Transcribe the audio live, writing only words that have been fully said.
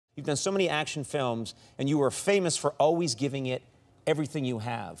You've done so many action films, and you are famous for always giving it everything you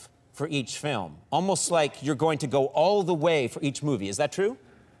have for each film. Almost like you're going to go all the way for each movie. Is that true?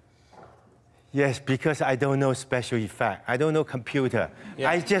 Yes, because I don't know special effect. I don't know computer. Yeah.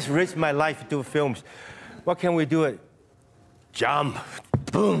 I just risk my life to do films. What can we do? Jump,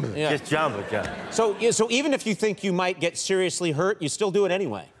 boom, yeah. Just jump. So even if you think you might get seriously hurt, you still do it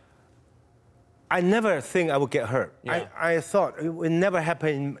anyway? I never think I would get hurt. Yeah. I thought it would never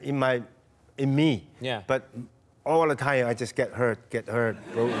happen in me. Yeah. But all the time I just get hurt.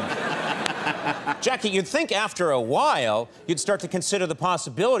 Jackie, you'd think after a while you'd start to consider the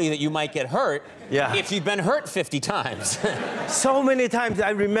possibility that you might get hurt if you'd been hurt 50 times. So many times I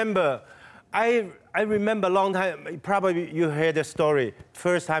remember. I remember a long time, probably you heard the story.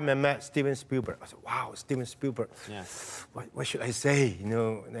 First time I met Steven Spielberg. I said, wow, Steven Spielberg. Yeah. What should I say? You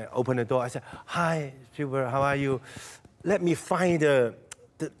know, and I opened the door. I said, hi, Spielberg, how are you? Let me find the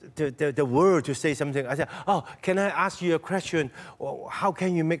word to say something. I said, oh, can I ask you a question? How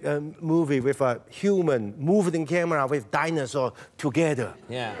can you make a movie with a human moving camera with dinosaurs together?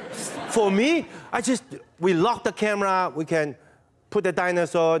 Yeah. For me, we lock the camera, we can put the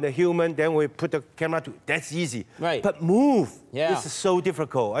dinosaur, the human, then we put the camera that's easy. Right. But move is so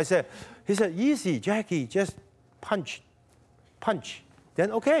difficult. He said, easy, Jackie, just punch.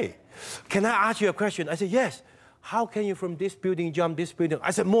 Then okay. Can I ask you a question? I said, yes. How can you from this building jump this building?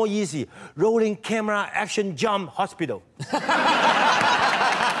 I said, more easy. Rolling camera, action, jump, hospital. That's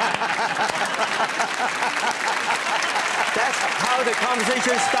how the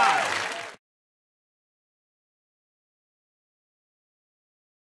conversation starts.